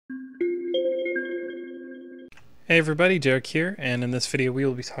Hey everybody, Derek here, and in this video we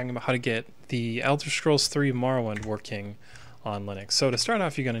will be talking about how to get the Elder Scrolls 3 Morrowind working on Linux. So to start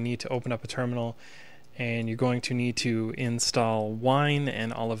off, you're going to need to open up a terminal, and you're going to need to install Wine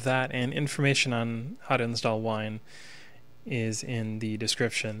and all of that, and information on how to install Wine is in the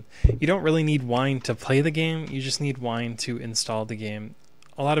description. You don't really need Wine to play the game, you just need Wine to install the game.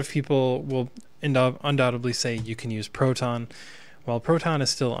 A lot of people will undoubtedly say you can use Proton. While Proton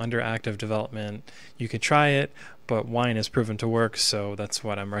is still under active development, you could try it, but Wine is proven to work, so that's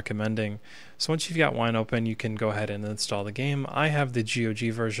what I'm recommending. So once you've got Wine open, you can go ahead and install the game. I have the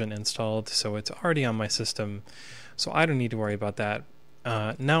GOG version installed, so it's already on my system, so I don't need to worry about that.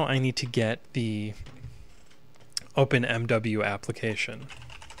 Now I need to get the OpenMW application.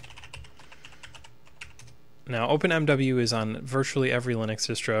 Now OpenMW is on virtually every Linux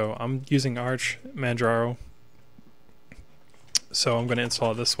distro. I'm using Arch Manjaro, so I'm going to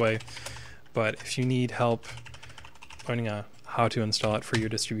install it this way, but if you need help learning how to install it for your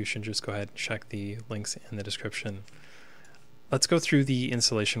distribution, just go ahead and check the links in the description. Let's go through the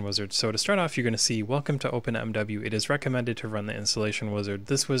installation wizard. So to start off, you're going to see Welcome to OpenMW. It is recommended to run the installation wizard.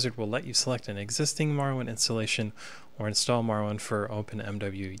 This wizard will let you select an existing Morrowind installation or install Morrowind for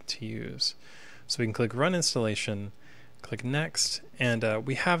OpenMW to use. So we can click Run Installation, click Next, and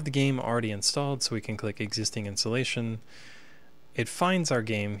we have the game already installed, so we can click Existing Installation. It finds our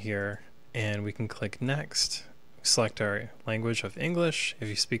game here, and we can click Next, select our language of English. If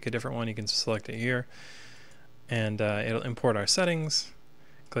you speak a different one, you can select it here, and it'll import our settings.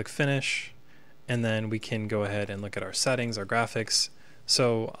 Click Finish, and then we can go ahead and look at our settings, our graphics.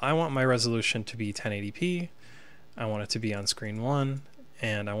 So I want my resolution to be 1080p, I want it to be on screen 1,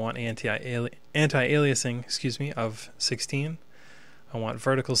 and I want anti-aliasing, of 16. I want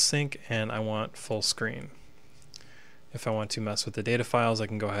vertical sync, and I want full screen. If I want to mess with the data files, I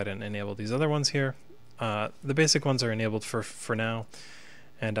can go ahead and enable these other ones here. The basic ones are enabled for now,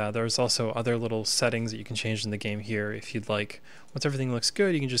 and there's also other little settings that you can change in the game here if you'd like. Once everything looks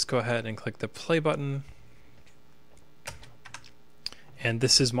good, you can just go ahead and click the play button, and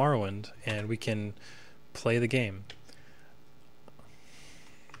this is Morrowind, and we can play the game.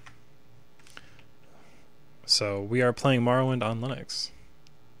 So we are playing Morrowind on Linux.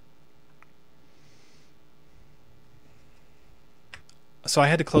 So I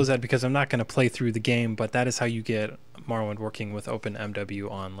had to close that because I'm not going to play through the game, but that is how you get Morrowind working with OpenMW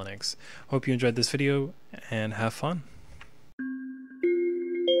on Linux. Hope you enjoyed this video and have fun.